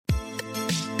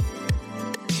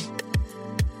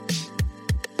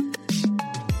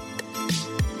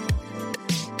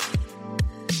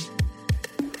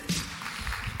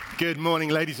Good morning,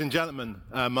 ladies and gentlemen.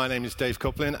 My name is Dave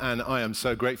Coplin, and I am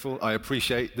so grateful. I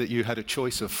appreciate that you had a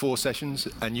choice of 4 sessions,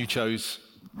 and you chose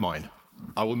mine.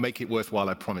 I will make it worthwhile,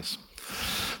 I promise.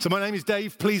 So my name is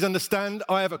Dave. Please understand,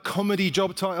 I have a comedy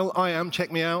job title.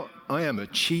 Check me out, I am a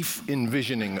Chief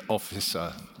Envisioning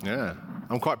Officer. Yeah,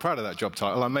 I'm quite proud of that job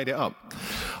title. I made it up.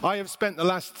 I have spent the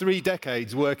last 3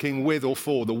 decades working with or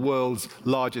for the world's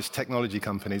largest technology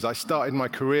companies. I started my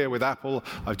career with Apple.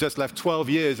 I've just left 12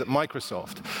 years at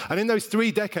Microsoft. And in those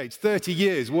 3 decades, 30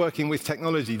 years working with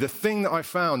technology, the thing that I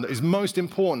found that is most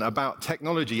important about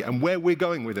technology and where we're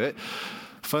going with it,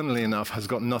 funnily enough, has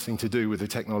got nothing to do with the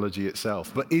technology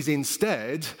itself, but is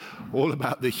instead all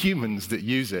about the humans that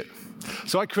use it.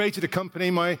 So I created a company.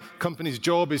 My company's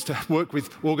job is to work with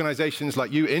organizations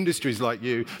like you, industries like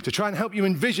you, to try and help you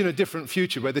envision a different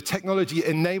future where the technology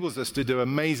enables us to do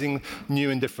amazing,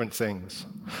 new and different things.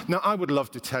 Now, I would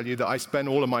love to tell you that I spend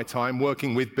all of my time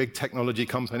working with big technology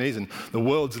companies and the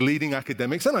world's leading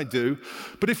academics, and I do.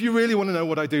 But if you really want to know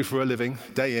what I do for a living,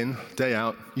 day in, day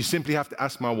out, you simply have to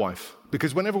ask my wife.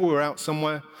 Because whenever we're out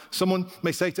somewhere, someone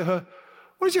may say to her,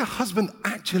 "What does your husband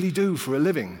actually do for a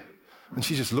living?" And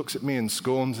she just looks at me and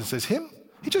scorns and says, "Him?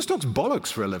 He just talks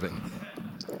bollocks for a living."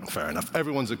 Fair enough.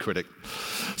 Everyone's a critic.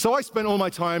 So I spent all my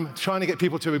time trying to get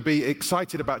people to be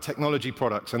excited about technology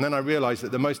products. And then I realized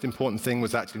that the most important thing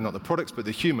was actually not the products, but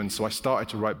the humans. So I started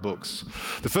to write books.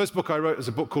 The first book I wrote was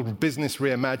a book called Business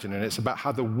Reimagined, and it's about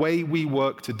how the way we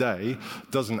work today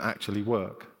doesn't actually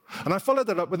work. And I followed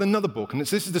that up with another book, and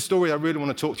this is the story I really want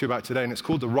to talk to you about today, and it's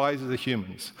called The Rise of the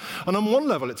Humans. And on one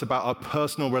level, it's about our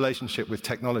personal relationship with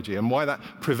technology and why that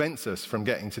prevents us from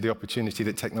getting to the opportunity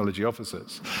that technology offers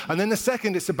us. And then the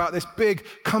second, it's about this big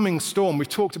coming storm. We've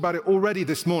talked about it already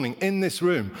this morning in this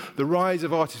room, the rise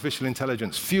of artificial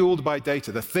intelligence, fueled by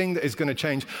data, the thing that is going to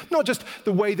change not just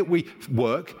the way that we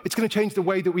work, it's going to change the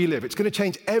way that we live. It's going to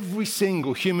change every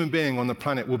single human being on the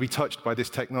planet will be touched by this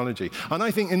technology. And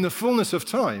I think in the fullness of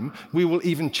time, we will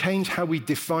even change how we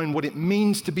define what it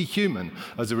means to be human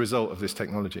as a result of this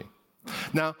technology.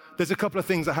 Now, there's a couple of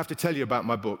things I have to tell you about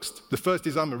my books. The first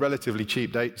is I'm a relatively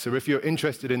cheap date, so if you're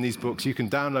interested in these books, you can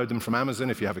download them from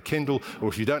Amazon if you have a Kindle, or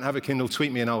if you don't have a Kindle,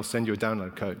 tweet me and I'll send you a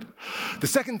download code. The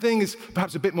second thing is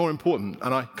perhaps a bit more important,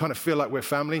 and I kind of feel like we're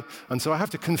family, and so I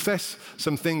have to confess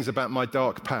some things about my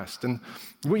dark past. And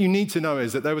what you need to know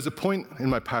is that there was a point in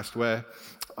my past where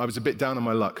I was a bit down on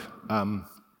my luck.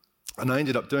 And I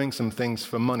ended up doing some things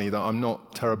for money that I'm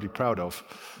not terribly proud of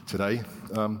today.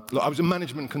 Look, I was a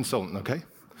management consultant, okay?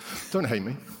 Don't hate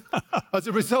me. As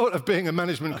a result of being a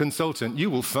management consultant, you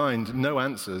will find no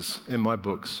answers in my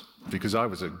books, because I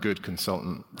was a good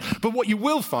consultant. But what you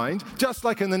will find, just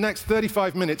like in the next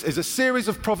 35 minutes, is a series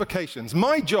of provocations.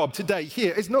 My job today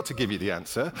here is not to give you the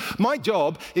answer. My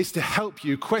job is to help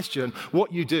you question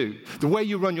what you do, the way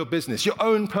you run your business, your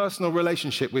own personal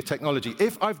relationship with technology.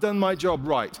 If I've done my job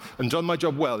right and done my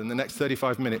job well in the next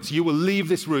 35 minutes, you will leave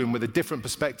this room with a different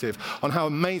perspective on how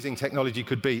amazing technology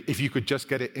could be if you could just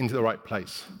get it into the right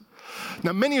place.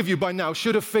 Now, many of you by now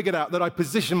should have figured out that I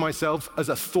position myself as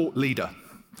a thought leader.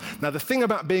 Now, the thing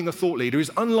about being a thought leader is,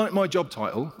 unlike my job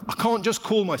title, I can't just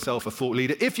call myself a thought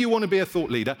leader. If you want to be a thought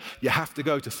leader, you have to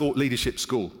go to thought leadership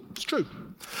school. It's true.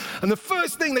 And the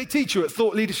first thing they teach you at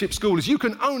thought leadership school is you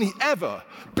can only ever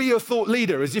be a thought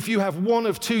leader as if you have one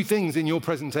of 2 things in your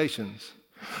presentations.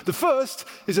 The first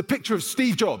is a picture of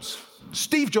Steve Jobs.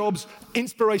 Steve Jobs,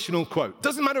 inspirational quote.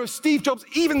 Doesn't matter if Steve Jobs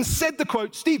even said the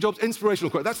quote, Steve Jobs,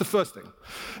 inspirational quote. That's the first thing.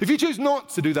 If you choose not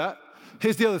to do that,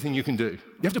 here's the other thing you can do.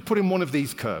 You have to put in one of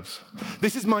these curves.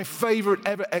 This is my favorite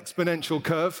ever exponential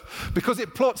curve because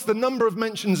it plots the number of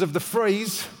mentions of the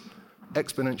phrase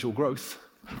exponential growth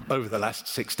over the last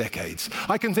 6 decades.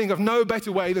 I can think of no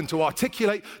better way than to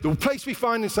articulate the place we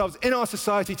find ourselves in our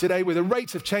society today with the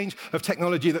rates of change of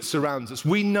technology that surrounds us.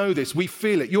 We know this, we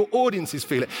feel it, your audiences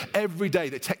feel it every day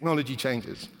that technology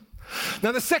changes.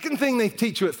 Now, the second thing they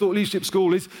teach you at Thought Leadership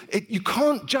School is you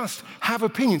can't just have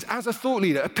opinions. As a thought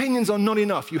leader, opinions are not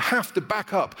enough. You have to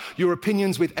back up your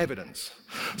opinions with evidence.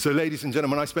 So, ladies and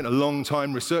gentlemen, I spent a long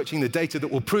time researching the data that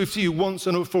will prove to you once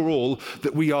and for all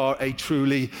that we are a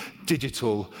truly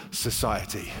digital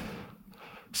society.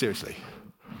 Seriously,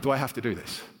 do I have to do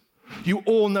this? You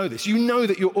all know this. You know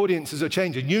that your audiences are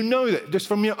changing. You know that just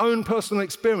from your own personal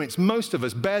experience, most of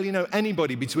us barely know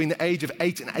anybody between the age of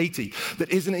 8 and 80 that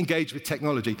isn't engaged with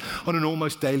technology on an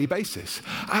almost daily basis.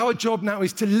 Our job now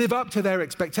is to live up to their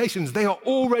expectations. They are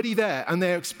already there and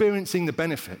they're experiencing the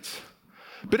benefits.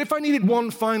 But if I needed one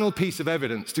final piece of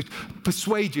evidence to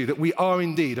persuade you that we are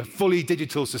indeed a fully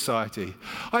digital society,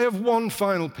 I have one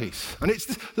final piece, and it's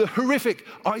the horrific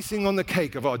icing on the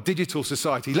cake of our digital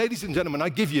society. Ladies and gentlemen, I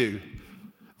give you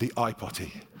the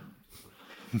iPotty.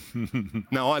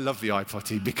 Now, I love the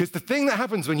iPotty because the thing that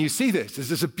happens when you see this is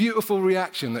there's a beautiful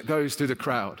reaction that goes through the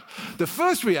crowd. The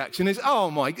first reaction is, oh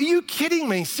my, are you kidding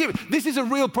me? This is a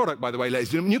real product, by the way, ladies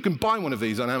and gentlemen. You can buy one of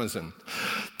these on Amazon.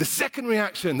 The second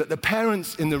reaction that the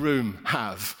parents in the room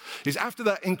have is after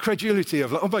that incredulity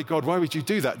of, like, oh my God, why would you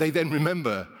do that? They then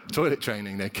remember toilet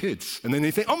training their kids. And then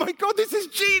they think, oh my God, this is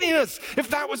genius. If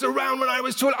that was around when I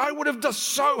was toilet, I would have done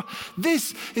so.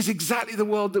 This is exactly the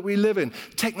world that we live in.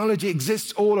 Technology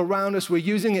exists all around us. We're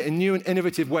using it in new and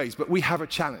innovative ways, but we have a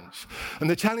challenge. And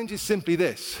the challenge is simply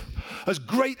this. As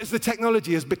great as the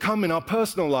technology has become in our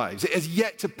personal lives, it has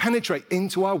yet to penetrate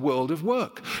into our world of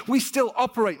work. We still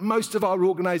operate most of our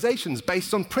organizations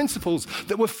based on principles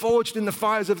that were forged in the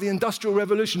fires of the Industrial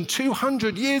Revolution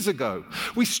 200 years ago.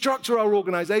 We structure our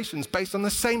organizations based on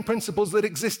the same principles that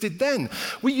existed then.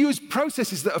 We use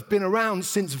processes that have been around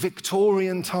since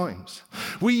Victorian times.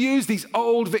 We use these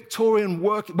old Victorian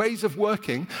ways of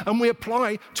working, and we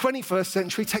apply 21st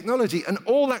century technology. And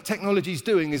all that technology is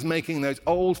doing is making those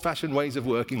old-fashioned ways of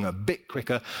working a bit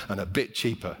quicker and a bit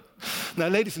cheaper. Now,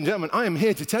 ladies and gentlemen, I am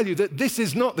here to tell you that this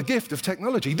is not the gift of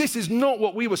technology. This is not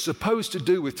what we were supposed to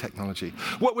do with technology.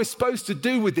 What we're supposed to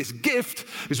do with this gift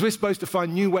is we're supposed to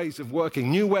find new ways of working,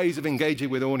 new ways of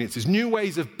engaging with audiences, new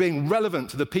ways of being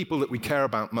relevant to the people that we care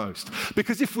about most.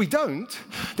 Because if we don't,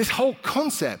 this whole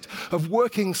concept of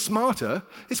working smarter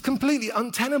is completely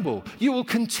untenable. You will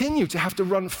continue to have to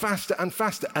run faster and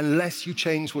faster unless you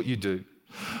change what you do.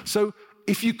 So,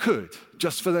 if you could,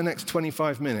 just for the next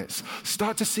 25 minutes,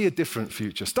 start to see a different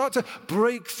future. Start to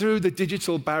break through the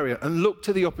digital barrier and look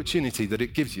to the opportunity that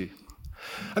it gives you.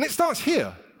 And it starts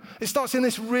here. It starts in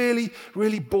this really,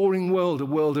 really boring world, a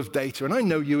world of data. And I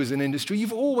know you as an industry,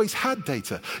 you've always had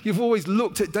data. You've always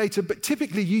looked at data, but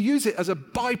typically you use it as a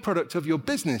byproduct of your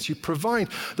business. You provide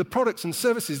the products and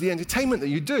services, the entertainment that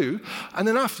you do, and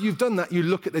then after you've done that, you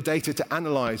look at the data to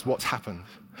analyze what's happened.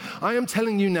 I am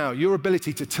telling you now, your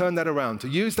ability to turn that around, to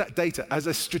use that data as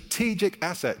a strategic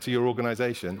asset to your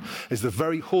organization is the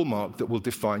very hallmark that will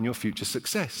define your future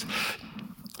success.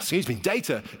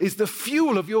 Data is the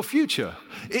fuel of your future.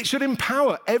 It should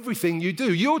empower everything you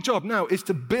do. Your job now is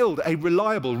to build a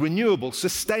reliable, renewable,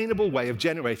 sustainable way of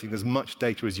generating as much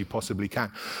data as you possibly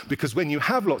can. Because when you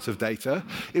have lots of data,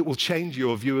 it will change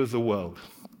your view of the world.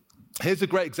 Here's a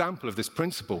great example of this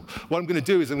principle. What I'm going to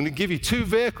do is I'm going to give you two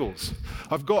vehicles.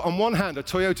 I've got on one hand a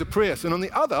Toyota Prius, and on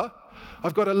the other,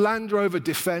 I've got a Land Rover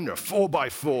Defender, a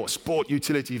 4x4 sport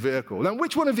utility vehicle. Now,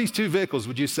 which one of these two vehicles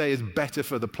would you say is better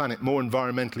for the planet, more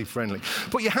environmentally friendly?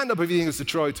 Put your hand up if you think it's the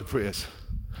Toyota Prius.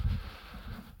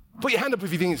 Put your hand up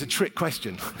if you think it's a trick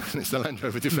question, and it's the Land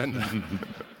Rover Defender.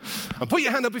 And put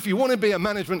your hand up if you want to be a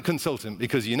management consultant,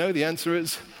 because you know the answer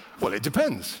is, well, it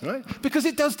depends, right? Because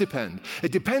it does depend.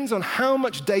 It depends on how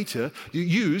much data you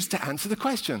use to answer the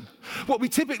question. What we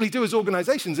typically do as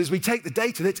organizations is we take the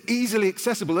data that's easily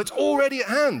accessible, that's already at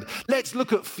hand. Let's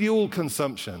look at fuel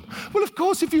consumption. Well, of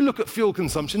course, if you look at fuel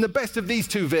consumption, the best of these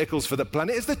two vehicles for the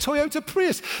planet is the Toyota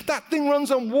Prius. That thing runs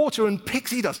on water and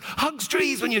pixie dust, hugs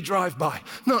trees when you drive by.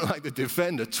 Not like the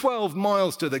Defender, 12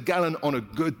 miles to the gallon on a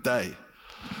good day.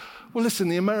 Well, listen,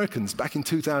 the Americans, back in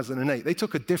 2008, they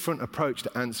took a different approach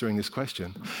to answering this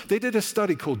question. They did a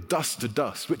study called Dust to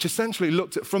Dust, which essentially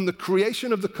looked at from the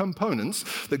creation of the components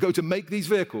that go to make these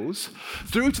vehicles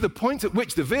through to the point at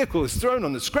which the vehicle is thrown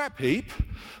on the scrap heap.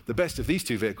 The best of these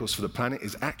two vehicles for the planet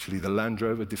is actually the Land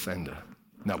Rover Defender.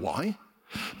 Now, why?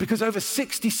 Because over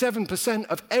 67%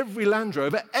 of every Land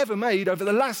Rover ever made over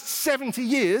the last 70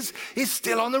 years is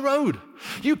still on the road.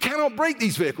 You cannot break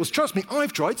these vehicles. Trust me,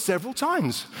 I've tried several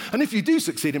times. And if you do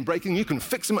succeed in breaking, you can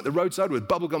fix them at the roadside with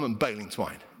bubblegum and baling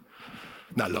twine.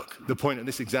 Now look, the point of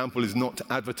this example is not to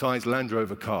advertise Land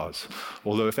Rover cars.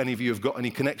 Although if any of you have got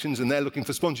any connections and they're looking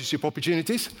for sponsorship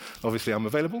opportunities, obviously I'm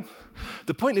available.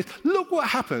 The point is, look what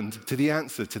happened to the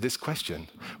answer to this question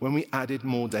when we added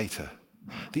more data.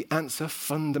 The answer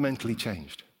fundamentally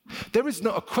changed. There is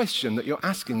not a question that you're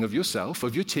asking of yourself,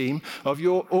 of your team, of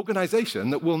your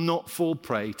organization that will not fall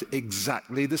prey to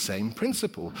exactly the same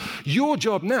principle. Your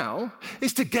job now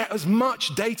is to get as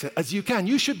much data as you can.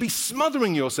 You should be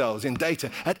smothering yourselves in data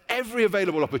at every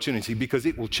available opportunity because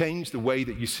it will change the way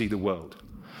that you see the world.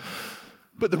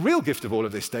 But the real gift of all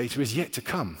of this data is yet to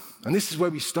come. And this is where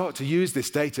we start to use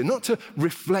this data, not to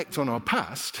reflect on our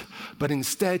past, but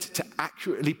instead to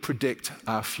accurately predict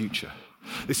our future.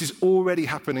 This is already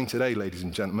happening today, ladies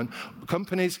and gentlemen.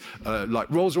 Companies like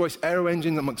Rolls-Royce, Aero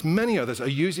Engine, amongst many others, are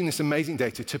using this amazing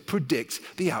data to predict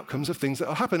the outcomes of things that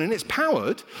will happen. And it's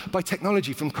powered by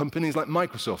technology from companies like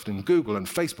Microsoft and Google and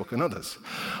Facebook and others.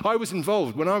 I was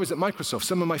involved when I was at Microsoft.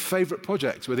 Some of my favorite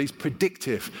projects were these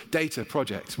predictive data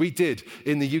projects. We did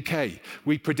in the UK.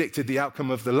 We predicted the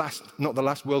outcome of not the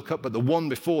last World Cup, but the one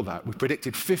before that. We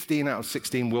predicted 15 out of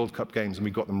 16 World Cup games, and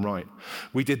we got them right.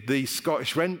 We did the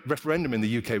Scottish referendum in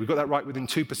the UK. We got that right within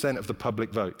 2% of the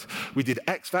public vote. We did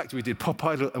X Factor, we did Pop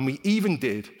Idol, and we even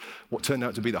did what turned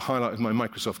out to be the highlight of my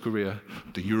Microsoft career,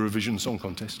 the Eurovision Song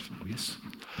Contest. Oh, yes.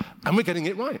 And we're getting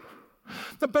it right.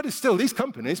 Now, better still, these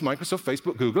companies, Microsoft,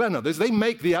 Facebook, Google, and others, they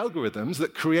make the algorithms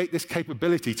that create this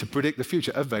capability to predict the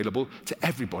future available to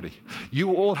everybody.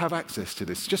 You all have access to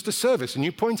this, just a service, and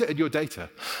you point it at your data.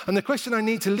 And the question I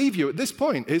need to leave you at this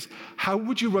point is, how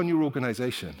would you run your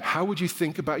organization? How would you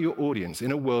think about your audience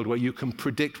in a world where you can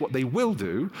predict what they will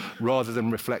do rather than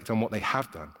reflect on what they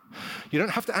have done? You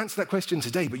don't have to answer that question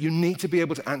today, but you need to be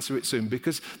able to answer it soon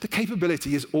because the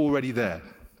capability is already there.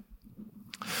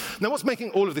 Now, what's making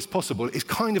all of this possible is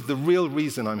kind of the real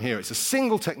reason I'm here. It's a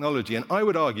single technology, and I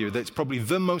would argue that it's probably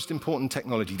the most important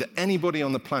technology that anybody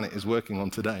on the planet is working on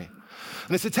today.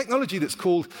 And it's a technology that's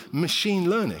called machine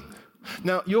learning.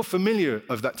 Now, you're familiar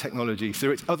of that technology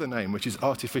through its other name, which is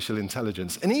artificial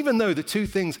intelligence. And even though the two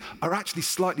things are actually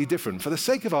slightly different, for the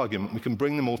sake of argument, we can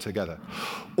bring them all together.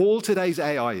 All today's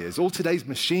AI all today's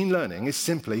machine learning is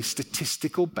simply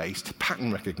statistical-based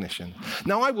pattern recognition.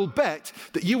 Now, I will bet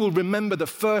that you will remember the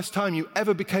first time you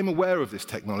ever became aware of this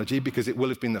technology because it will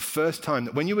have been the first time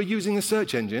that when you were using a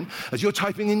search engine, as you're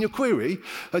typing in your query,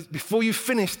 before you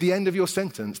finish the end of your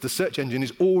sentence, the search engine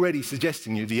is already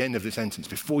suggesting you the end of the sentence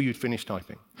before you'd finish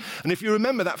typing. And if you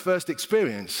remember that first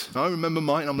experience, I remember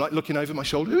mine, I'm like looking over my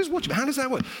shoulder, who's watching? How does that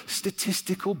work?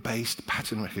 Statistical-based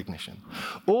pattern recognition.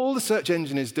 All the search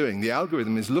engine is doing, the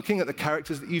algorithm is looking at the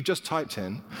characters that you've just typed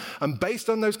in, and based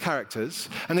on those characters,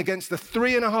 and against the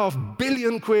 3.5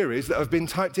 billion queries that have been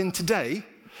typed in today,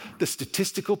 the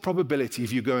statistical probability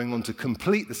of you going on to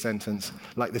complete the sentence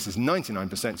like this is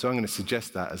 99%, so I'm going to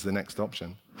suggest that as the next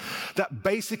option. That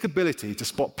basic ability to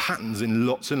spot patterns in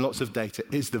lots and lots of data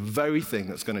is the very thing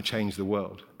that's going to change the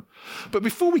world. But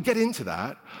before we get into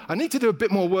that, I need to do a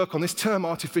bit more work on this term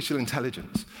artificial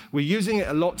intelligence. We're using it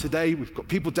a lot today. We've got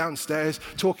people downstairs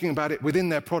talking about it within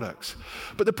their products.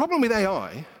 But the problem with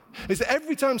AI is that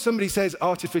every time somebody says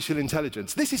artificial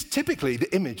intelligence, this is typically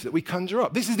the image that we conjure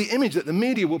up. This is the image that the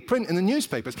media will print in the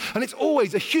newspapers, and it's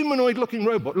always a humanoid-looking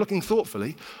robot looking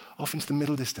thoughtfully off into the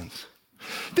middle distance.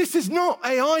 This is not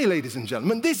AI, ladies and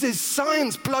gentlemen. This is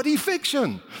science bloody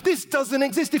fiction. This doesn't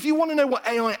exist. If you want to know what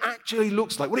AI actually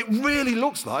looks like, what it really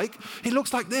looks like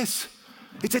this.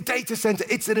 It's a data center.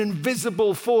 It's an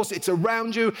invisible force. It's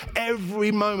around you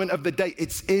every moment of the day.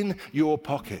 It's in your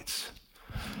pockets.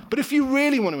 But if you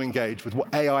really want to engage with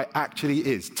what AI actually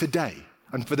is today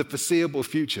and for the foreseeable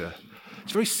future,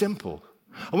 it's very simple.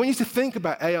 I want you to think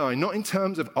about AI not in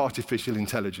terms of artificial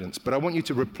intelligence, but I want you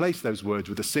to replace those words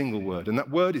with a single word, and that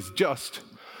word is just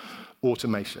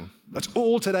automation. That's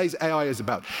all today's AI is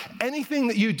about. Anything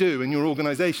that you do in your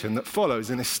organization that follows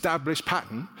an established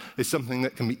pattern is something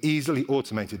that can be easily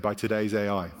automated by today's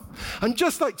AI. And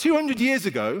just like 200 years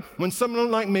ago, when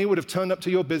someone like me would have turned up to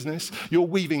your business, your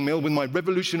weaving mill, with my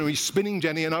revolutionary spinning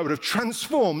jenny, and I would have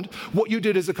transformed what you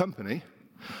did as a company,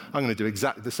 I'm going to do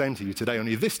exactly the same to you today,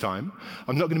 only this time,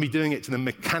 I'm not going to be doing it to the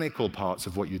mechanical parts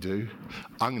of what you do.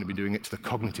 I'm going to be doing it to the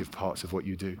cognitive parts of what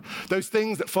you do. Those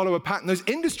things that follow a pattern, those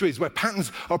industries where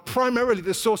patterns are primarily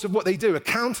the source of what they do,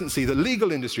 accountancy, the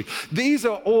legal industry, these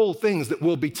are all things that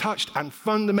will be touched and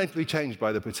fundamentally changed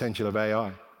by the potential of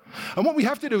AI. And what we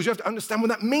have to do is we have to understand what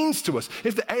that means to us.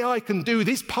 If the AI can do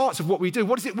these parts of what we do,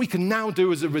 what is it we can now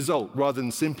do as a result rather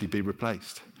than simply be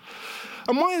replaced?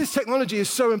 And why this technology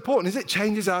is so important is it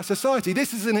changes our society.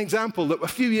 This is an example that a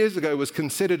few years ago was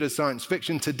considered as science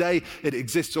fiction. Today, it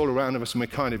exists all around us, and we're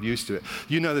kind of used to it.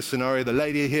 You know the scenario. The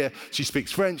lady here, she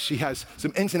speaks French. She has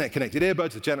some internet-connected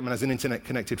earbuds. The gentleman has an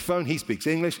internet-connected phone. He speaks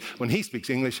English. When he speaks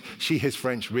English, she hears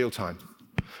French real time.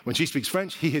 When she speaks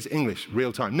French, he hears English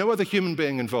real time. No other human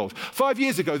being involved. 5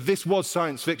 years ago, this was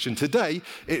science fiction. Today,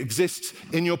 it exists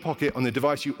in your pocket on the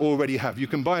device you already have. You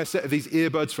can buy a set of these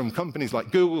earbuds from companies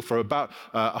like Google for about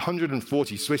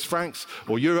 140 Swiss francs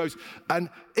or euros, and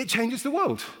it changes the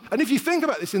world. And if you think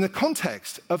about this in the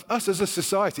context of us as a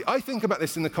society, I think about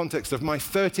this in the context of my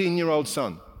 13-year-old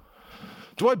son.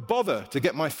 Do I bother to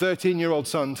get my 13-year-old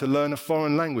son to learn a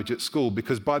foreign language at school?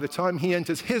 Because by the time he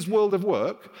enters his world of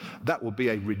work, that will be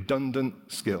a redundant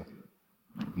skill.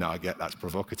 Now, I get that's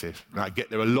provocative. Now, I get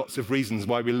there are lots of reasons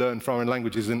why we learn foreign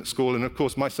languages in school, and of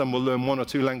course, my son will learn 1 or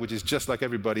 2 languages just like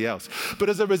everybody else. But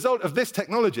as a result of this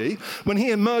technology, when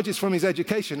he emerges from his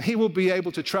education, he will be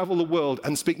able to travel the world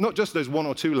and speak not just those 1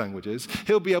 or 2 languages,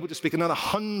 he'll be able to speak another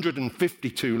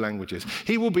 152 languages.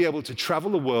 He will be able to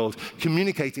travel the world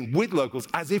communicating with locals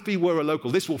as if he were a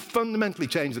local. This will fundamentally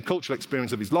change the cultural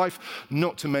experience of his life,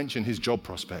 not to mention his job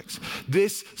prospects.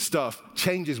 This stuff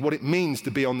changes what it means to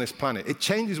be on this planet. It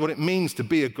changes what it means to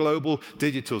be a global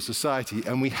digital society,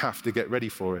 and we have to get ready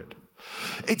for it.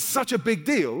 It's such a big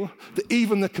deal that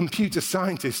even the computer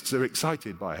scientists are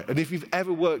excited by it. And if you've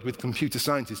ever worked with computer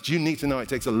scientists, you need to know it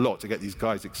takes a lot to get these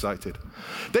guys excited.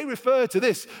 They refer to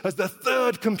this as the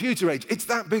 3rd computer age. It's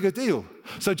that big a deal.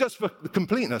 So just for the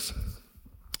completeness,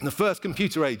 the first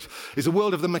computer age is a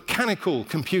world of the mechanical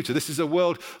computer. This is a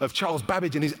world of Charles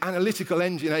Babbage and his analytical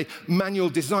engine, a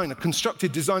manual design, a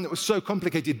constructed design that was so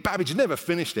complicated, Babbage never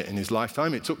finished it in his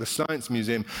lifetime. It took the Science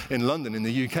Museum in London in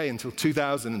the UK until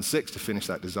 2006 to finish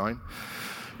that design.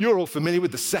 You're all familiar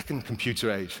with the second computer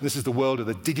age. This is the world of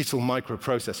the digital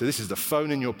microprocessor. This is the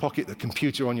phone in your pocket, the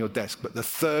computer on your desk. But the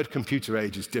third computer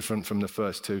age is different from the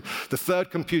first two. The third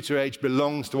computer age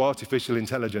belongs to artificial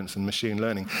intelligence and machine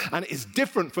learning. And it is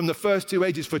different from the first 2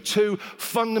 ages for 2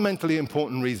 fundamentally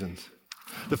important reasons.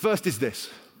 The first is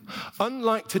this.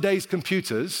 Unlike today's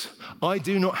computers, I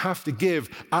do not have to give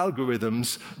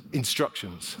algorithms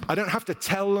instructions. I don't have to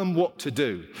tell them what to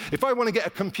do. If I want to get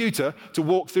a computer to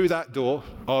walk through that door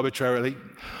arbitrarily,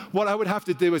 what I would have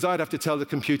to do is I'd have to tell the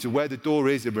computer where the door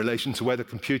is in relation to where the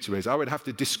computer is. I would have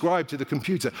to describe to the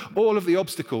computer all of the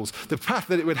obstacles, the path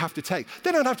that it would have to take.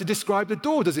 Then I'd have to describe the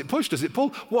door. Does it push? Does it pull?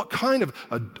 What kind of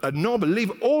a knob, a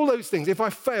lever? All those things. If I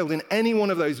failed in any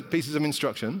one of those pieces of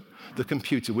instruction, the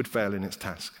computer would fail in its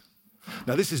task.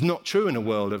 Now, this is not true in a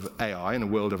world of AI, in a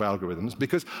world of algorithms,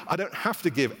 because I don't have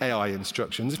to give AI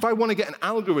instructions. If I want to get an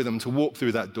algorithm to walk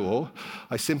through that door,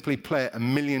 I simply play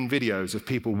 1 million videos of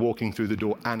people walking through the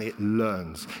door, and it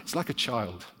learns. It's like a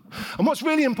child. And what's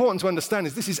really important to understand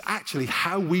is this is actually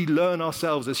how we learn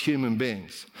ourselves as human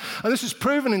beings. And this is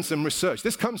proven in some research.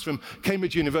 This comes from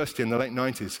Cambridge University in the late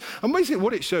 90s. And basically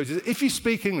what it shows is that if you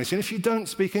speak English, and if you don't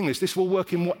speak English, this will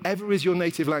work in whatever is your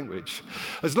native language.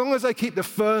 As long as I keep the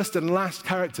first and last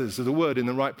characters of the word in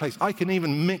the right place, I can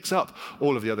even mix up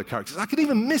all of the other characters. I can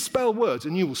even misspell words,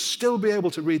 and you will still be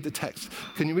able to read the text.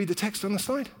 Can you read the text on the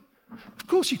slide? Of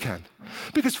course you can.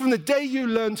 Because from the day you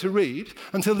learn to read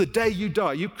until the day you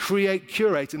die, you create,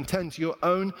 curate, and tend to your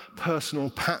own personal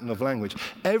pattern of language.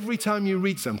 Every time you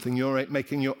read something, you're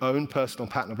making your own personal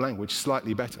pattern of language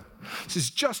slightly better. This is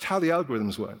just how the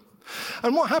algorithms work.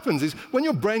 And what happens is when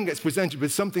your brain gets presented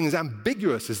with something as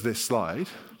ambiguous as this slide,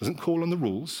 doesn't call on the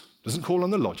rules, doesn't call on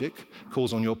the logic, it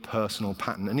calls on your personal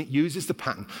pattern, and it uses the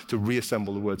pattern to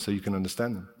reassemble the words so you can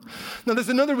understand them. Now, there's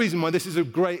another reason why this is a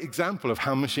great example of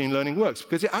how machine learning works,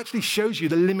 because it actually shows you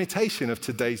the limitation of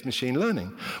today's machine learning.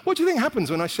 What do you think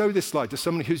happens when I show this slide to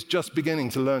somebody who's just beginning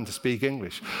to learn to speak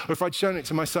English? Or if I'd shown it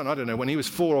to my son, I don't know, when he was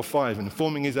 4 or 5 and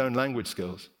forming his own language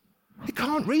skills? He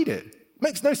can't read it.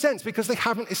 Makes no sense because they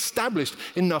haven't established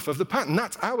enough of the pattern.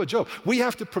 That's our job. We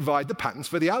have to provide the patterns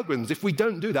for the algorithms. If we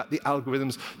don't do that, the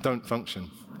algorithms don't function.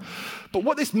 But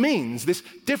what this means, this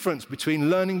difference between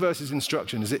learning versus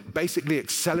instruction, is it basically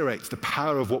accelerates the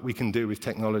power of what we can do with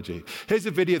technology. Here's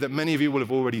a video that many of you will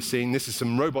have already seen. This is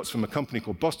some robots from a company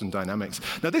called Boston Dynamics.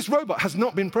 Now, this robot has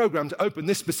not been programmed to open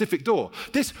this specific door.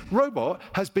 This robot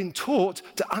has been taught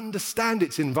to understand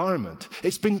its environment.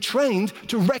 It's been trained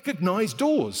to recognize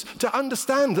doors, to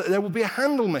understand that there will be a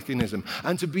handle mechanism,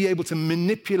 and to be able to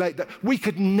manipulate that. We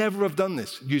could never have done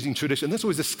this using tradition. That's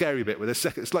always a scary bit with a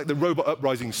second. It's like the robot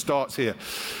uprising starts here.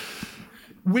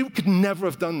 We could never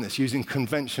have done this using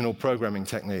conventional programming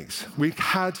techniques. We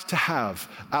had to have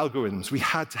algorithms. We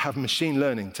had to have machine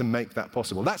learning to make that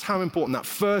possible. That's how important that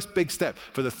first big step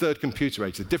for the third computer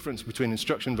age, the difference between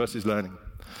instruction versus learning.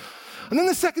 And then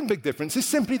the second big difference is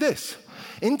simply this.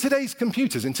 In today's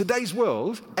computers, in today's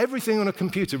world, everything on a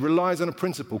computer relies on a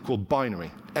principle called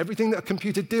binary. Everything that a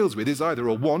computer deals with is either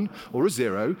a 1 or a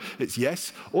 0. It's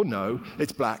yes or no.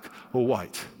 It's black or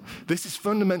white. This is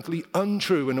fundamentally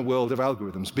untrue in a world of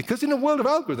algorithms, because in a world of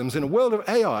algorithms, in a world of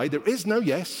AI, there is no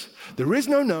yes, there is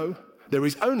no, there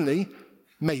is only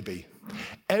maybe.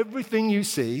 Everything you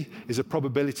see is a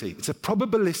probability. It's a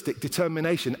probabilistic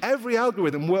determination. Every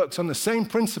algorithm works on the same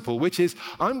principle, which is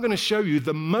I'm going to show you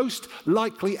the most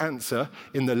likely answer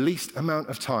in the least amount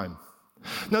of time.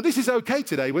 Now, this is okay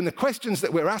today when the questions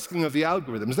that we're asking of the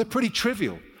algorithms, they're pretty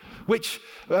trivial. Which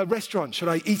restaurant should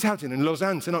I eat out in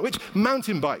Lausanne tonight? Which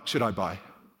mountain bike should I buy?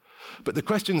 But the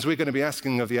questions we're going to be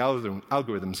asking of the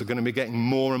algorithms are going to be getting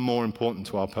more and more important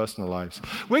to our personal lives.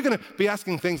 We're going to be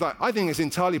asking things like, I think it's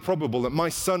entirely probable that my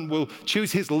son will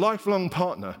choose his lifelong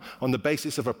partner on the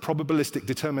basis of a probabilistic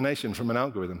determination from an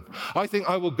algorithm. I think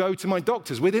I will go to my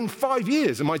doctors within 5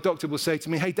 years and my doctor will say to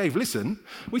me, hey, Dave, listen,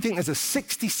 we think there's a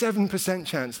 67%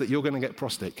 chance that you're going to get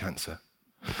prostate cancer.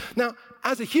 Now,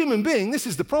 as a human being, this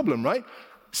is the problem, right?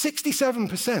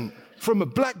 67%. From a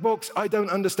black box I don't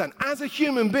understand. As a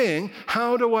human being,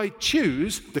 how do I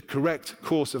choose the correct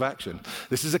course of action?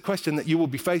 This is a question that you will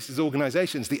be faced as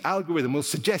organizations. The algorithm will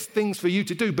suggest things for you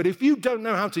to do, but if you don't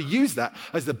know how to use that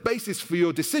as the basis for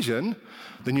your decision,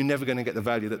 then you're never going to get the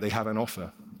value that they have on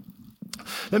offer.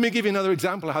 Let me give you another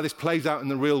example of how this plays out in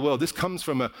the real world. This comes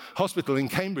from a hospital in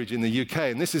Cambridge in the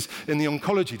UK, and this is in the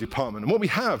oncology department. And what we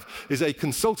have is a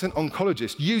consultant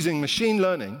oncologist using machine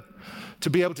learning to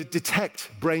be able to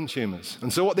detect brain tumors.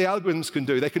 And so what the algorithms can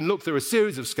do, they can look through a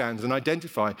series of scans and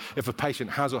identify if a patient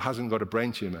has or hasn't got a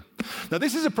brain tumor. Now,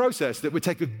 this is a process that would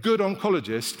take a good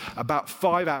oncologist about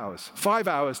 5 hours. 5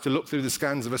 hours to look through the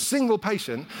scans of a single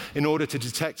patient in order to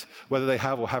detect whether they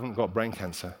have or haven't got brain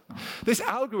cancer. This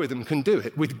algorithm can do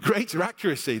it with greater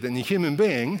accuracy than the human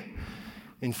being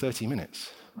in 30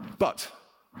 minutes. But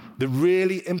the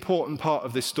really important part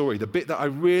of this story, the bit that I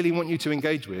really want you to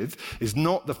engage with, is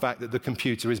not the fact that the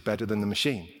computer is better than the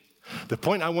machine. The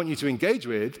point I want you to engage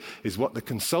with is what the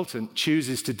consultant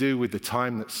chooses to do with the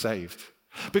time that's saved.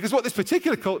 Because what this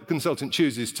particular consultant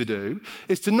chooses to do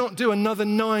is to not do another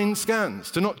 9 scans,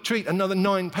 to not treat another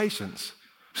 9 patients.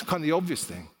 It's kind of the obvious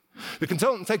thing. The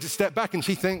consultant takes a step back and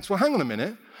she thinks, well, hang on a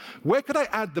minute. Where could I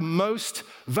add the most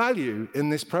value in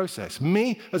this process?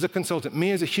 Me as a consultant,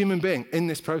 me as a human being in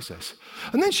this process.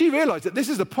 And then she realized that this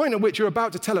is the point at which you're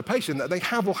about to tell a patient that they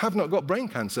have or have not got brain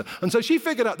cancer. And so she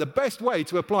figured out the best way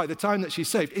to apply the time that she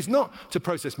saved is not to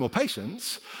process more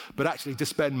patients, but actually to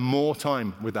spend more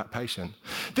time with that patient.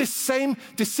 This same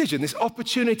decision, this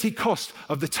opportunity cost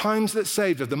of the times that's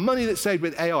saved, of the money that's saved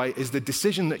with AI, is the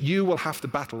decision that you will have to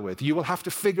battle with. You will have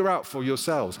to figure out for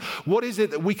yourselves. What is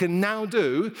it that we can now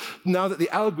do now that the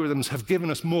algorithms have given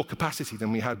us more capacity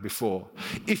than we had before?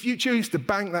 If you choose to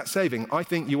bank that saving, I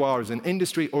think you are, as an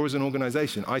industry or as an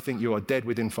organization, I think you are dead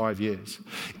within 5 years.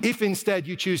 If instead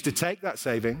you choose to take that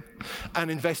saving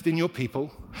and invest in your people,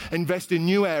 invest in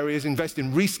new areas, invest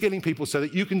in reskilling people so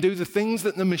that you can do the things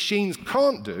that the machines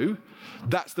can't do,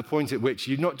 that's the point at which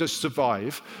you not just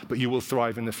survive, but you will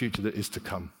thrive in the future that is to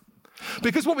come.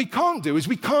 Because what we can't do is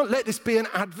we can't let this be an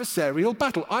adversarial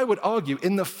battle. I would argue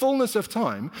in the fullness of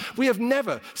time, we have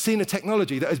never seen a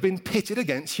technology that has been pitted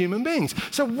against human beings.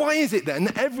 So why is it then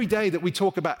that every day that we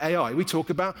talk about AI, we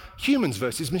talk about humans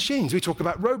versus machines, we talk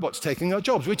about robots taking our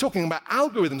jobs, we're talking about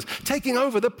algorithms taking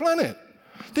over the planet?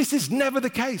 This is never the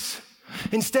case.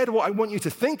 Instead, what I want you to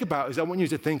think about is I want you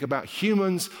to think about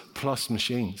humans plus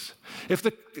machines. If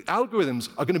the algorithms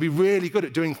are going to be really good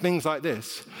at doing things like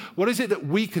this, what is it that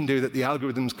we can do that the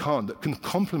algorithms can't, that can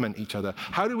complement each other?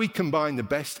 How do we combine the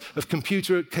best of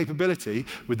computer capability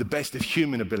with the best of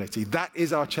human ability? That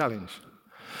is our challenge.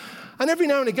 And every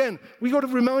now and again, we've got to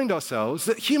remind ourselves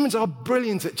that humans are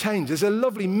brilliant at change. There's a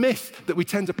lovely myth that we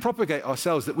tend to propagate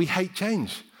ourselves that we hate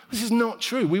change. This is not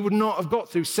true. We would not have got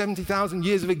through 70,000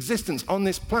 years of existence on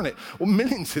this planet, or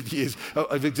millions of years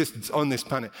of existence on this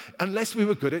planet, unless we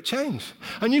were good at change.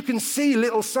 And you can see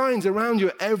little signs around you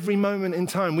at every moment in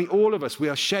time. All of us, we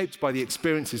are shaped by the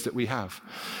experiences that we have.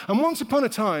 And once upon a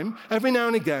time, every now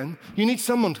and again, you need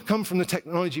someone to come from the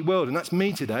technology world, and that's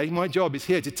me today. My job is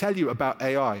here to tell you about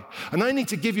AI. And I need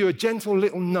to give you a gentle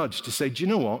little nudge to say, do you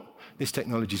know what? This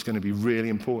technology is going to be really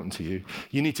important to you.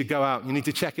 You need to go out, you need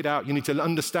to check it out, you need to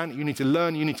understand it, you need to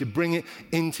learn, you need to bring it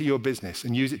into your business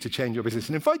and use it to change your business.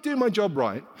 And if I do my job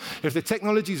right, if the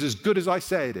technology is as good as I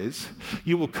say it is,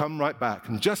 you will come right back.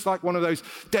 And just like one of those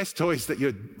desk toys that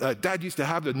your dad used to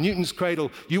have, the Newton's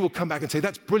cradle, you will come back and say,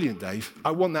 that's brilliant, Dave. I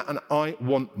want that and I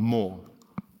want more.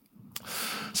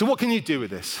 So what can you do with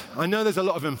this? I know there's a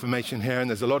lot of information here and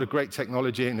there's a lot of great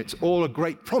technology and it's all a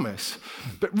great promise.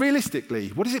 But realistically,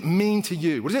 what does it mean to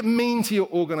you? What does it mean to your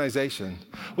organization?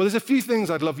 Well, there's a few things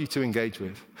I'd love you to engage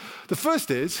with. The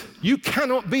first is, you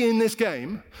cannot be in this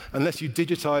game unless you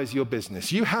digitize your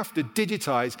business. You have to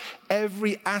digitize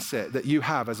every asset that you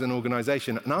have as an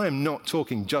organization. And I am not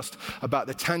talking just about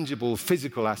the tangible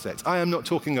physical assets. I am not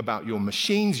talking about your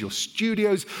machines, your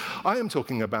studios. I am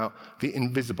talking about the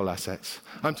invisible assets.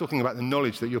 I'm talking about the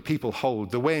knowledge that your people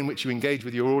hold, the way in which you engage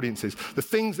with your audiences, the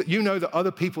things that you know that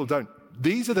other people don't.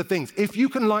 These are the things. If you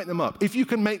can light them up, if you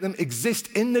can make them exist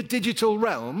in the digital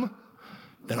realm,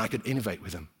 then I could innovate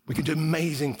with them. We can do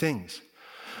amazing things.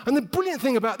 And the brilliant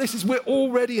thing about this is we're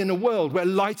already in a world where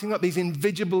lighting up these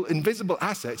invisible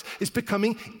assets is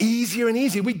becoming easier and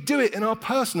easier. We do it in our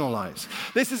personal lives.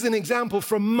 This is an example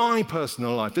from my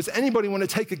personal life. Does anybody want to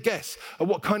take a guess at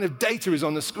what kind of data is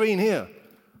on the screen here?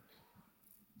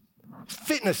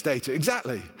 Fitness data,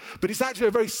 exactly. But it's actually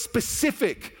a very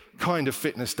specific kind of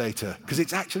fitness data, because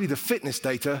it's actually the fitness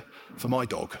data for my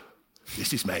dog.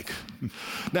 This is Meg.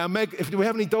 Now, Meg, do we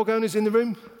have any dog owners in the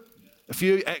room? A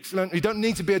few, excellent. You don't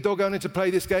need to be a dog owner to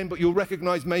play this game, but you'll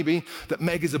recognize maybe that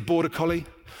Meg is a border collie.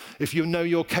 If you know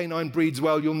your canine breeds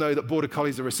well, you'll know that border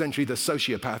collies are essentially the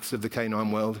sociopaths of the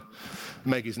canine world.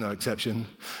 Meg is no exception.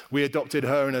 We adopted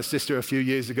her and her sister a few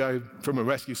years ago from a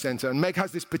rescue center, and Meg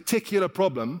has this particular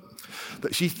problem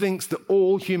that she thinks that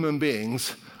all human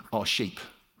beings are sheep,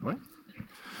 right?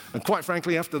 And quite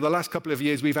frankly, after the last couple of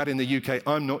years we've had in the UK,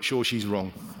 I'm not sure she's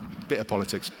wrong. Bit of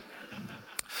politics.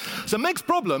 So Meg's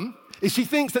problem is she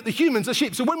thinks that the humans are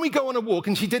sheep. So when we go on a walk,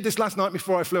 and she did this last night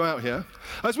before I flew out here,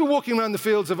 as we're walking around the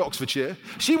fields of Oxfordshire,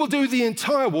 she will do the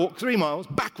entire walk, 3 miles,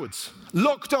 backwards,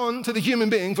 locked on to the human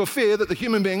being for fear that the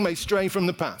human being may stray from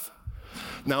the path.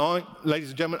 Now, ladies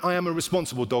and gentlemen, I am a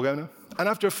responsible dog owner, and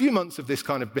after a few months of this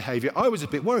kind of behavior, I was a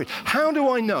bit worried. How do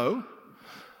I know,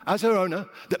 as her owner,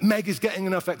 that Meg is getting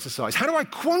enough exercise? How do I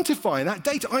quantify that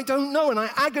data? I don't know, and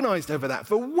I agonized over that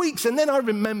for weeks, and then I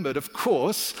remembered, of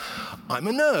course, I'm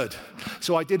a nerd.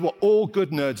 So I did what all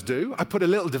good nerds do. I put a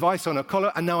little device on her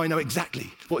collar, and now I know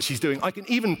exactly what she's doing. I can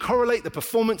even correlate the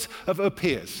performance of her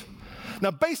peers. Now,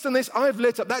 based on this, I've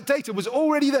lit up. That data was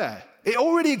already there. It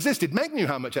already existed. Meg knew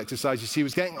how much exercise she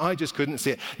was getting. I just couldn't see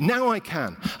it. Now I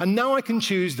can. And now I can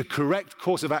choose the correct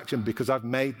course of action because I've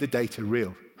made the data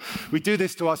real. We do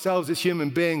this to ourselves as human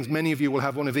beings. Many of you will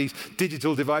have one of these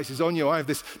digital devices on you. I have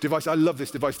this device. I love this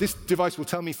device. This device will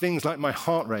tell me things like my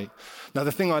heart rate. Now,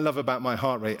 the thing I love about my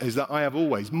heart rate is that I have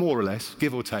always, more or less,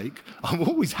 give or take, I've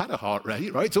always had a heart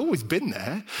rate, right? It's always been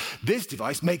there. This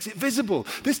device makes it visible.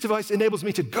 This device enables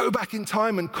me to go back in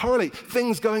time and correlate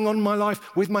things going on in my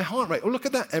life with my heart rate. Oh, look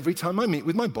at that. Every time I meet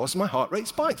with my boss, my heart rate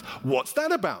spikes. What's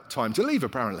that about? Time to leave,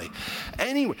 apparently.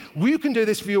 Anyway, you can do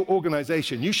this for your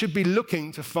organization. You should be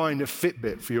looking to find a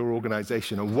Fitbit for your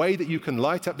organization, a way that you can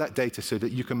light up that data so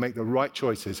that you can make the right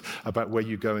choices about where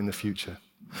you go in the future.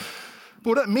 But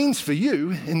what that means for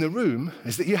you in the room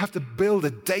is that you have to build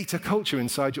a data culture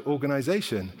inside your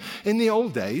organization. In the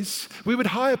old days, we would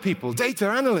hire people, data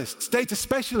analysts, data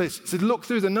specialists, to look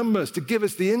through the numbers, to give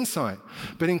us the insight.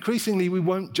 But increasingly, we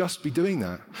won't just be doing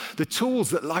that. The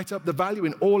tools that light up the value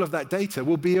in all of that data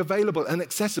will be available and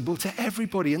accessible to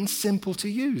everybody and simple to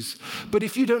use. But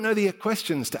if you don't know the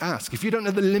questions to ask, if you don't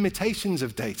know the limitations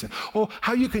of data, or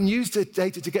how you can use the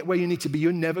data to get where you need to be,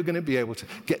 you're never going to be able to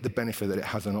get the benefit that it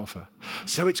has on offer.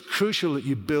 So it's crucial that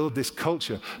you build this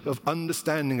culture of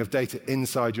understanding of data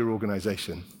inside your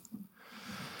organization.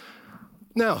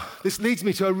 Now, this leads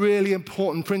me to a really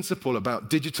important principle about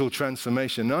digital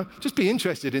transformation. Now, just be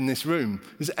interested in this room.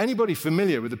 Is anybody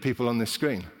familiar with the people on this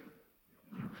screen?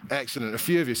 Excellent, a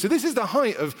few of you. So this is the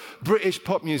height of British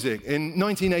pop music in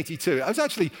 1982. It was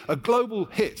actually a global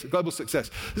hit, a global success.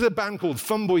 There's a band called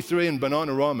Funboy 3 and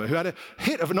Bananarama who had a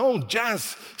hit of an old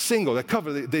jazz single, a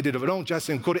cover they did of an old jazz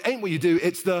single called It Ain't What You Do,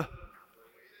 It's the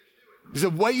There's a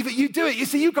way that you do it. You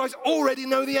see, you guys already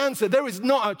know the answer. There is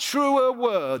not a truer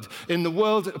word in the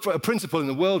world, a principle in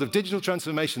the world of digital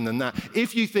transformation than that.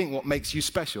 If you think what makes you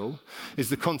special is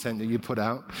the content that you put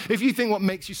out, if you think what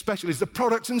makes you special is the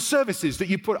products and services that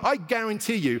you put, I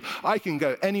guarantee you, I can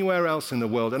go anywhere else in the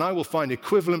world and I will find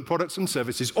equivalent products and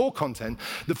services or content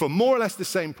that for more or less the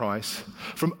same price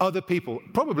from other people,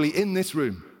 probably in this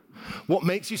room. What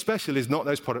makes you special is not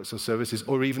those products or services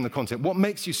or even the content. What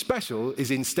makes you special is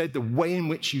instead the way in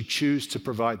which you choose to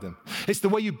provide them. It's the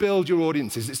way you build your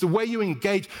audiences. It's the way you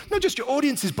engage, not just your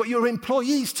audiences, but your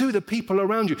employees too, the people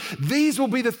around you. These will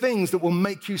be the things that will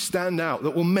make you stand out,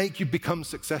 that will make you become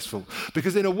successful.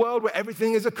 Because in a world where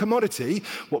everything is a commodity,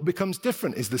 what becomes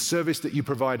different is the service that you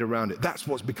provide around it. That's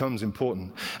what becomes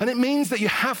important. And it means that you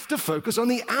have to focus on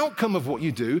the outcome of what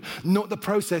you do, not the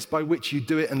process by which you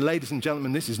do it. And ladies and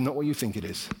gentlemen, this is not what you think it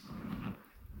is.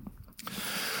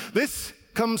 This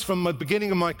comes from the beginning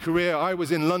of my career. I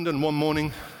was in London one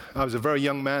morning. I was a very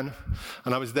young man,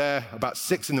 and I was there about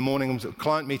 6 in the morning. It was a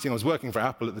client meeting. I was working for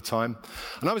Apple at the time,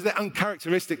 and I was there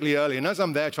uncharacteristically early. And as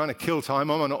I'm there trying to kill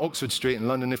time, I'm on Oxford Street in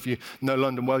London. If you know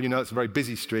London well, you know it's a very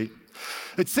busy street.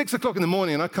 It's 6 o'clock in the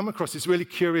morning, and I come across this really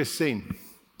curious scene.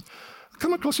 I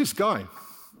come across this guy,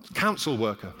 council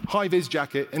worker, high-vis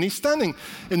jacket, and he's standing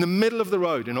in the middle of the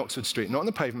road in Oxford Street, not on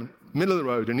the pavement, middle of the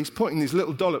road, and he's pointing these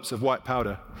little dollops of white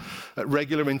powder at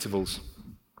regular intervals.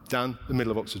 down the middle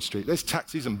of Oxford Street. There's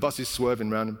taxis and buses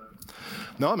swerving around him.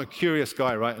 Now, I'm a curious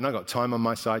guy, right? And I got time on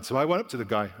my side. So I went up to the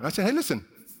guy and I said, hey, listen,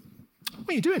 what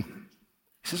are you doing?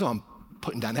 He says, oh, I'm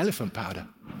putting down elephant powder.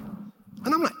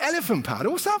 And I'm like, elephant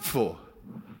powder? What's that for?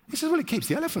 He says, well, it keeps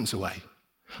the elephants away.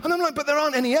 And I'm like, but there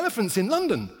aren't any elephants in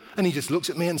London. And he just looks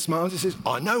at me and smiles. He says,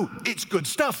 I know, it's good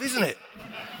stuff, isn't it?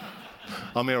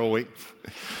 I'm here all week.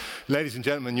 Ladies and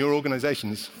gentlemen, your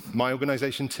organizations, my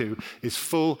organization too, is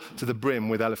full to the brim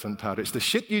with elephant powder. It's the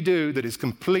shit you do that is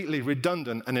completely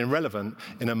redundant and irrelevant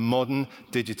in a modern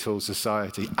digital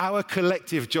society. Our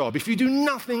collective job, if you do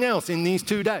nothing else in these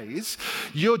 2 days,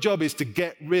 your job is to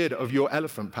get rid of your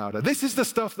elephant powder. This is the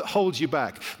stuff that holds you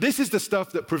back. This is the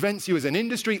stuff that prevents you as an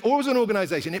industry or as an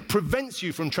organization. It prevents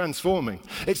you from transforming.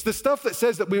 It's the stuff that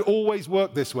says that we always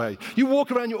work this way. You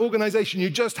walk around your organization, you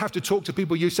just have to talk to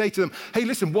people. You say to them, hey,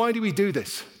 listen, why do we do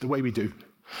this the way we do?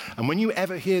 And when you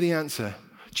ever hear the answer,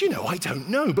 do you know, I don't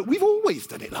know, but we've always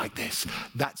done it like this,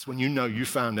 that's when you know you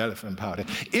found elephant powder.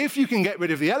 If you can get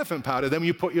rid of the elephant powder, then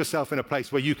you put yourself in a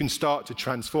place where you can start to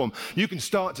transform. You can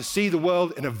start to see the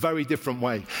world in a very different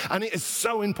way. And it is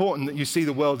so important that you see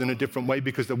the world in a different way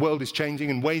because the world is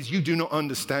changing in ways you do not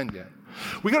understand yet.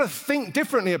 We've got to think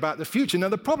differently about the future. Now,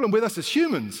 the problem with us as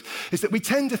humans is that we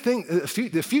tend to think that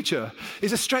the future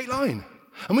is a straight line.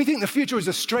 And we think the future is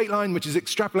a straight line which is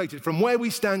extrapolated from where we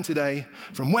stand today,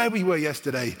 from where we were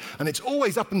yesterday, and it's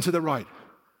always up and to the right.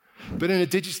 But in a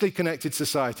digitally connected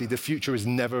society, the future is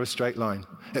never a straight line.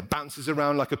 It bounces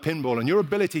around like a pinball, and your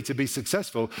ability to be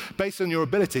successful based on your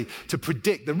ability to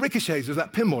predict the ricochets of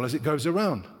that pinball as it goes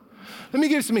around. Let me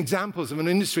give some examples of an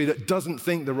industry that doesn't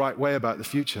think the right way about the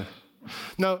future.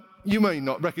 Now, you may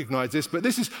not recognize this, but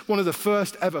this is one of the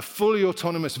first ever fully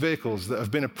autonomous vehicles that have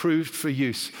been approved for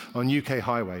use on UK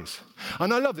highways.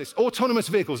 And I love this. Autonomous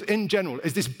vehicles in general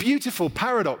is this beautiful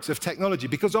paradox of technology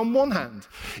because on one hand,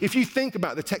 if you think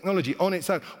about the technology on its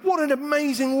own, what an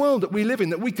amazing world that we live in,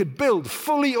 that we could build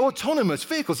fully autonomous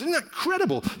vehicles. Isn't that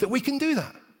incredible that we can do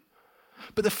that?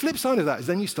 But the flip side of that is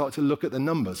then you start to look at the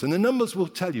numbers, and the numbers will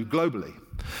tell you globally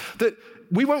that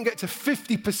we won't get to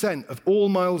 50% of all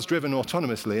miles driven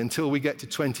autonomously until we get to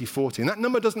 2040. And that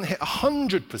number doesn't hit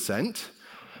 100%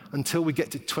 until we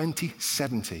get to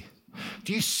 2070.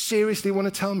 Do you seriously want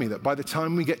to tell me that by the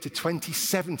time we get to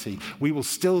 2070, we will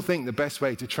still think the best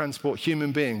way to transport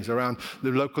human beings around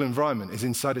the local environment is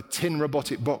inside a tin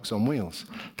robotic box on wheels?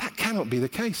 That cannot be the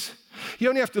case. You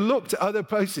only have to look to other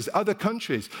places, other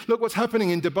countries. Look what's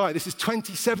happening in Dubai. This is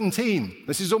 2017.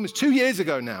 This is almost 2 years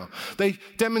ago now. They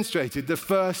demonstrated the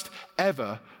first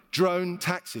ever drone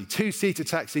taxi, two-seater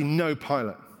taxi, no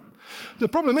pilot. The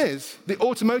problem is, the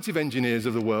automotive engineers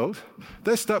of the world,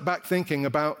 they're stuck back thinking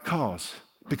about cars,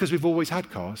 because we've always had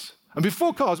cars. And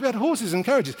before cars, we had horses and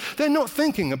carriages. They're not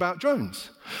thinking about drones.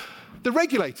 The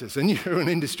regulators, and you're an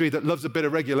industry that loves a bit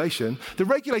of regulation, the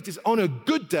regulators on a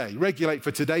good day regulate for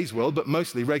today's world, but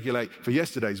mostly regulate for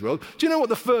yesterday's world. Do you know what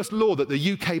the first law that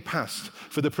the UK passed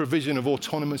for the provision of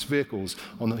autonomous vehicles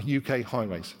on the UK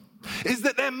highways? Is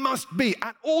that there must be,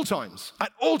 at all times,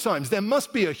 there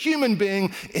must be a human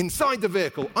being inside the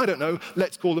vehicle. I don't know,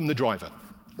 let's call them the driver,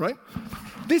 right?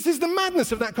 This is the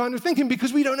madness of that kind of thinking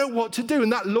because we don't know what to do.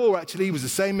 And that law actually was the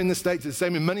same in the States, the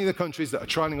same in many of the countries that are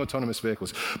trialing autonomous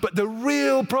vehicles. But the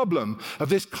real problem of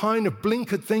this kind of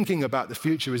blinkered thinking about the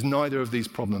future is neither of these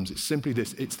problems. It's simply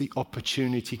this. It's the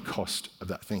opportunity cost of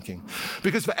that thinking.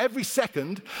 Because for every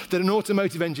second that an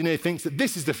automotive engineer thinks that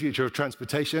this is the future of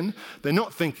transportation, they're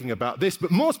not thinking about this,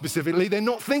 but more specifically, they're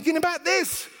not thinking about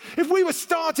this. If we were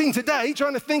starting today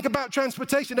trying to think about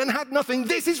transportation and had nothing,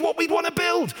 this is what we'd want to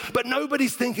build. But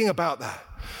nobody's thinking about that.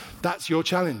 That's your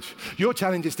challenge. Your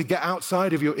challenge is to get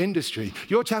outside of your industry.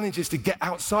 Your challenge is to get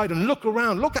outside and look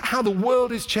around. Look at how the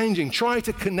world is changing. Try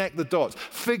to connect the dots.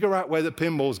 Figure out where the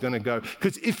pinball's going to go.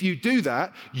 Because if you do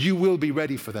that, you will be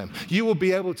ready for them. You will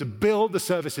be able to build the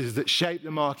services that shape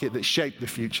the market, that shape the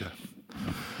future.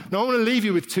 Now, I want to leave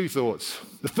you with two thoughts.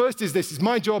 The first is this. It's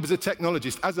my job as a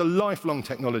technologist, as a lifelong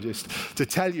technologist, to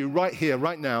tell you right here,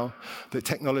 right now, that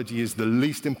technology is the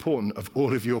least important of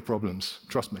all of your problems.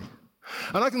 Trust me.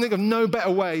 And I can think of no better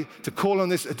way to call on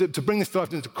this, to bring this to life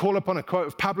than to call upon a quote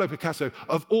of Pablo Picasso,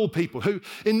 of all people, who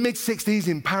in mid-60s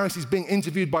in Paris is being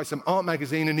interviewed by some art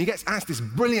magazine, and he gets asked this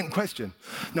brilliant question.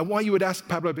 Now, why you would ask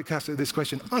Pablo Picasso this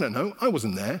question, I don't know. I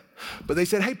wasn't there. But they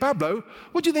said, hey, Pablo,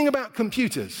 what do you think about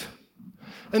computers?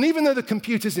 And even though the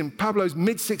computers in Pablo's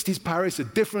mid-60s Paris are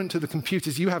different to the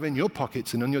computers you have in your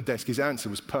pockets and on your desk, his answer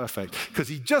was perfect. Because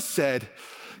he just said,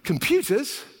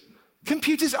 computers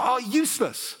are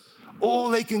useless. All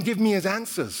they can give me is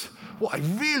answers. What I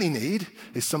really need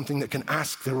is something that can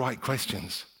ask the right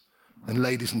questions. And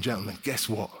ladies and gentlemen, guess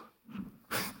what?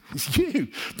 It's you.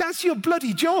 That's your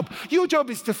bloody job. Your job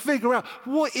is to figure out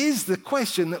what is the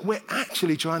question that we're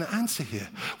actually trying to answer here.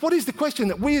 What is the question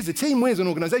that we as a team, we as an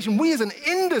organization, we as an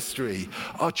industry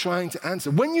are trying to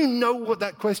answer? When you know what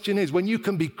that question is, when you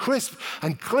can be crisp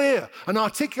and clear and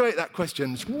articulate that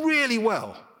question really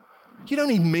well, you don't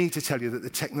need me to tell you that the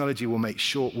technology will make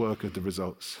short work of the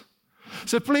results.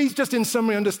 So please, just in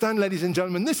summary, understand, ladies and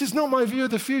gentlemen, this is not my view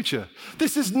of the future.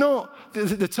 This is not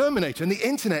the Terminator, and the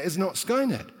internet is not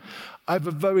Skynet. I have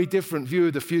a very different view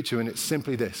of the future, and it's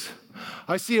simply this.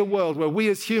 I see a world where we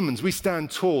as humans, we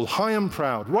stand tall, high and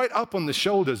proud, right up on the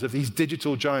shoulders of these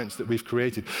digital giants that we've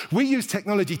created. We use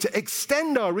technology to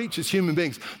extend our reach as human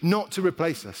beings, not to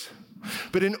replace us.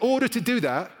 But in order to do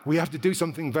that, we have to do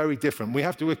something very different. We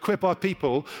have to equip our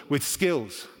people with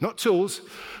skills, not tools.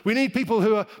 We need people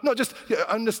who are not just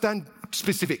understand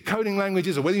specific coding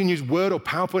languages or whether you use Word or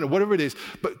PowerPoint or whatever it is,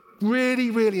 but really,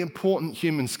 really important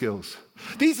human skills.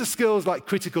 These are skills like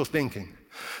critical thinking.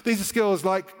 These are skills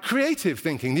like creative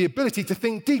thinking, the ability to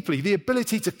think deeply, the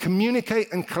ability to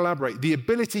communicate and collaborate, the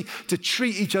ability to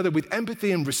treat each other with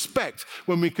empathy and respect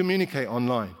when we communicate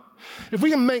online. If we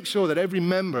can make sure that every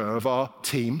member of our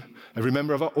team, every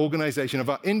member of our organization, of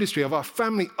our industry, of our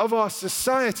family, of our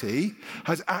society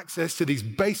has access to these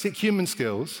basic human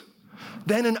skills,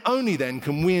 then and only then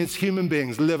can we as human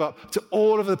beings live up to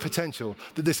all of the potential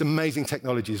that this amazing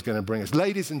technology is going to bring us.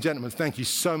 Ladies and gentlemen, thank you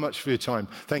so much for your time.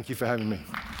 Thank you for having me.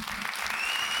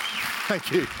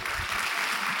 Thank you.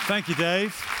 Thank you,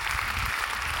 Dave.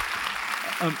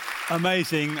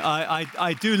 Amazing.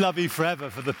 I do love you forever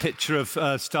for the picture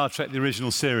of Star Trek, the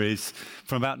original series,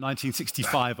 from about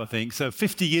 1965, I think. So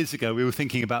 50 years ago, we were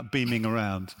thinking about beaming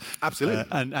around. Absolutely.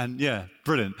 And yeah,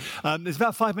 brilliant. There's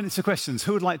about 5 minutes for questions.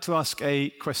 Who would like to ask a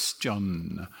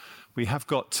question? We have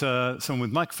got someone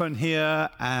with microphone here,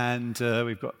 and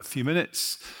we've got a few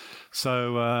minutes.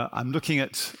 So I'm looking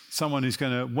at someone who's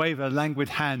going to wave a languid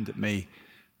hand at me.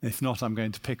 If not, I'm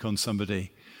going to pick on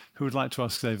somebody. Who would like to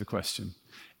ask Dave a question?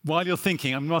 While you're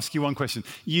thinking, I'm going to ask you one question.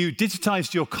 You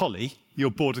digitized your collie, your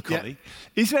border collie.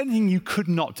 Yeah. Is there anything you could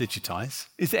not digitize?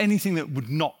 Is there anything that would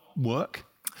not work?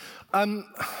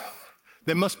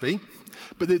 There must be.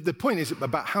 But the point is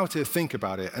about how to think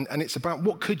about it, and it's about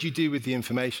what could you do with the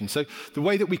information. So the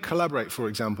way that we collaborate, for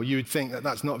example, you would think that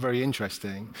that's not very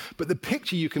interesting, but the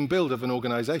picture you can build of an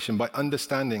organization by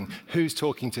understanding who's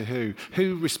talking to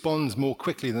who responds more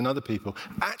quickly than other people,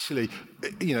 actually,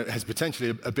 has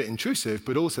potentially a bit intrusive,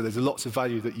 but also there's lots of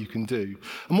value that you can do.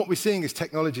 And what we're seeing is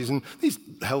technologies, and these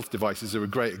health devices are a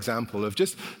great example of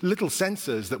just little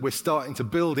sensors that we're starting to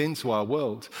build into our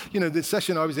world. The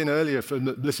session I was in earlier from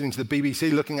listening to the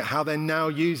BBC, looking at how they're now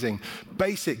using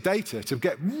basic data to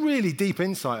get really deep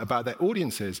insight about their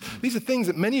audiences. These are things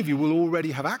that many of you will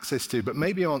already have access to, but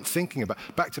maybe aren't thinking about.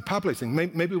 Back to Pablo's thing,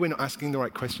 maybe we're not asking the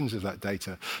right questions of that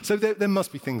data. So there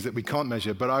must be things that we can't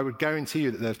measure, but I would guarantee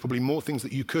you that there's probably more things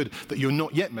that you're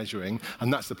not yet measuring,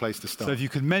 and that's the place to start. So if you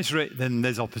can measure it, then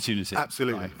there's opportunity.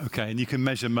 Absolutely. Right. Okay, and you can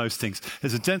measure most things.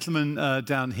 There's a gentleman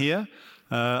down here.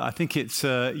 I think it's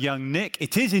young Nick.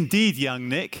 It is indeed young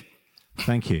Nick.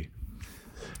 Thank you.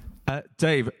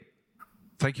 Dave,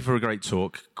 thank you for a great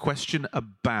talk. Question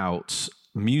about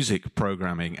music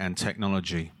programming and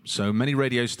technology. So many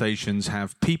radio stations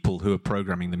have people who are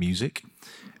programming the music,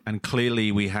 and clearly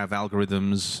we have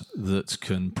algorithms that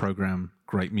can program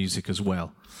great music as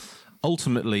well.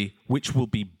 Ultimately, which will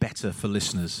be better for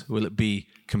listeners? Will it be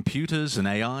computers and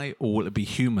AI, or will it be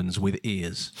humans with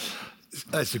ears?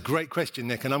 That's a great question,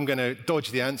 Nick, and I'm going to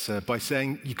dodge the answer by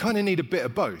saying you kind of need a bit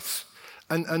of both.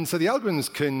 And so the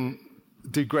algorithms can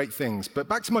do great things. But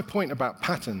back to my point about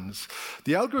patterns,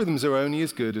 the algorithms are only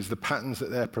as good as the patterns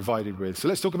that they're provided with. So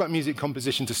let's talk about music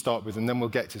composition to start with, and then we'll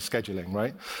get to scheduling,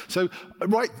 right? So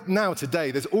right now,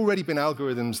 today, there's already been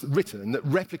algorithms written that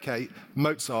replicate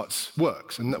Mozart's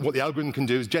works. And what the algorithm can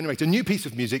do is generate a new piece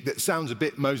of music that sounds a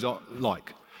bit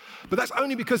Mozart-like. But that's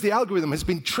only because the algorithm has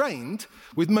been trained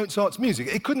with Mozart's music.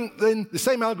 The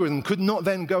same algorithm could not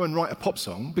then go and write a pop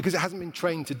song because it hasn't been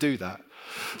trained to do that.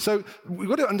 So we've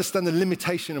got to understand the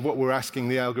limitation of what we're asking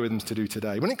the algorithms to do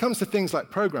today. When it comes to things like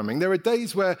programming, there are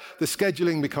days where the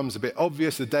scheduling becomes a bit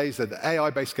obvious, the days that the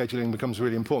AI-based scheduling becomes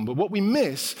really important. But what we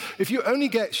miss, if you only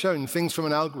get shown things from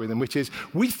an algorithm, which is,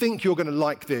 we think you're going to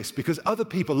like this because other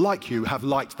people like you have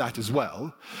liked that as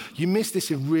well, you miss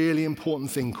this really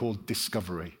important thing called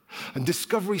discovery. And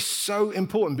discovery is so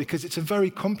important because it's a very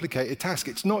complicated task.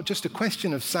 It's not just a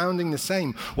question of sounding the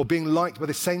same or being liked by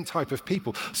the same type of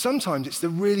people. Sometimes It's the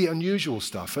really unusual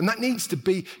stuff. And that needs to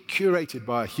be curated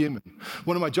by a human.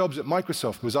 One of my jobs at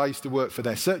Microsoft was I used to work for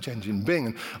their search engine, Bing.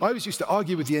 And I always used to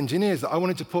argue with the engineers that I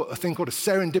wanted to put a thing called a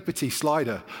serendipity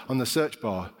slider on the search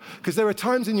bar. Because there are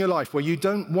times in your life where you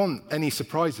don't want any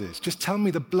surprises. Just tell me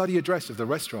the bloody address of the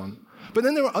restaurant. But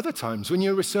then there are other times when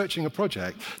you're researching a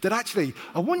project that actually,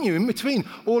 I want you in between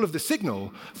all of the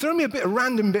signal, throw me a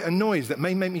random bit of noise that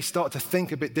may make me start to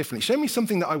think a bit differently. Show me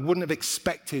something that I wouldn't have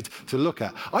expected to look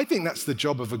at. I think that's the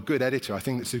job of a good editor. I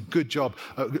think it's a job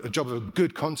of a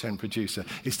good content producer,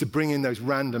 is to bring in those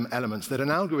random elements that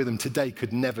an algorithm today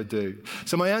could never do.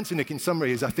 So my answer, Nick, in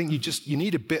summary, is I think you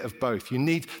need a bit of both. You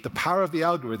need the power of the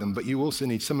algorithm, but you also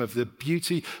need some of the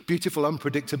beautiful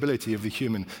unpredictability of the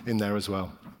human in there as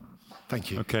well. Thank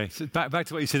you. Okay, so back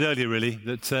to what you said earlier, really,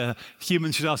 that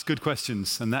humans should ask good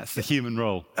questions, and that's the human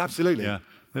role. Absolutely. Yeah.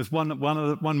 There's one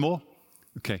more.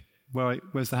 Okay.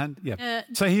 Where's the hand? Yeah.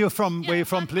 So where you're from,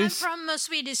 please? I'm from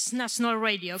Swedish National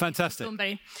Radio. Fantastic.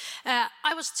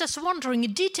 I was just wondering,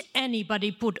 did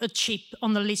anybody put a chip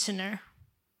on the listener?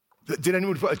 Did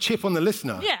anyone put a chip on the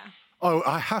listener? Yeah. Oh,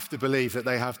 I have to believe that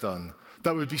they have done.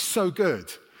 That would be so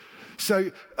good.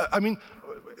 So,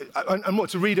 and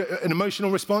what, to read an emotional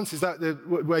response? Is that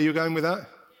where you're going with that?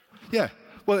 Yeah.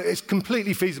 Well, it's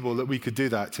completely feasible that we could do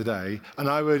that today, and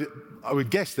I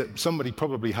would guess that somebody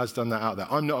probably has done that out there.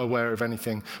 I'm not aware of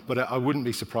anything, but I wouldn't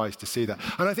be surprised to see that.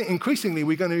 And I think increasingly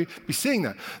we're going to be seeing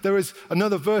that. There is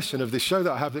another version of this show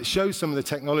that I have that shows some of the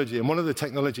technology, and one of the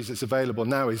technologies that's available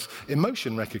now is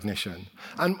emotion recognition.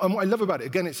 And what I love about it,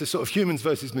 again, it's a sort of humans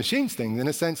versus machines thing, in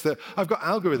a sense that I've got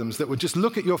algorithms that would just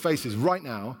look at your faces right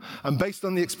now, and based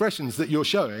on the expressions that you're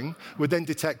showing, would then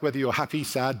detect whether you're happy,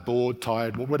 sad, bored,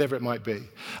 tired, whatever it might be.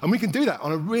 And we can do that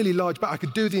on a really large I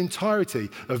could do the entirety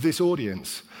of this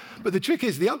audience. But the trick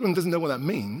is the algorithm doesn't know what that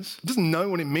means. It doesn't know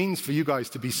what it means for you guys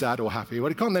to be sad or happy. Well,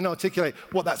 it can't then articulate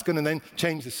what that's going to then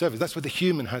change the service. That's where the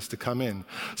human has to come in.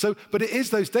 But it is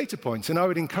those data points, and I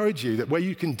would encourage you that where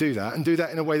you can do that, and do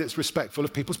that in a way that's respectful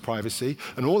of people's privacy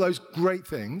and all those great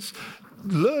things,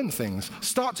 learn things,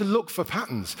 start to look for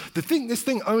patterns. This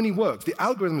thing only works, the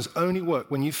algorithms only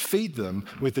work when you feed them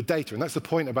with the data, and that's the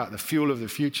point about the fuel of the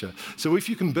future. So if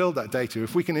you can build that data,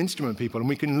 if we can instrument people and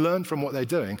we can learn from what they're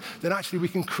doing, then actually we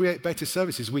can create better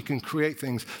services, we can create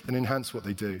things that enhance what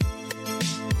they do.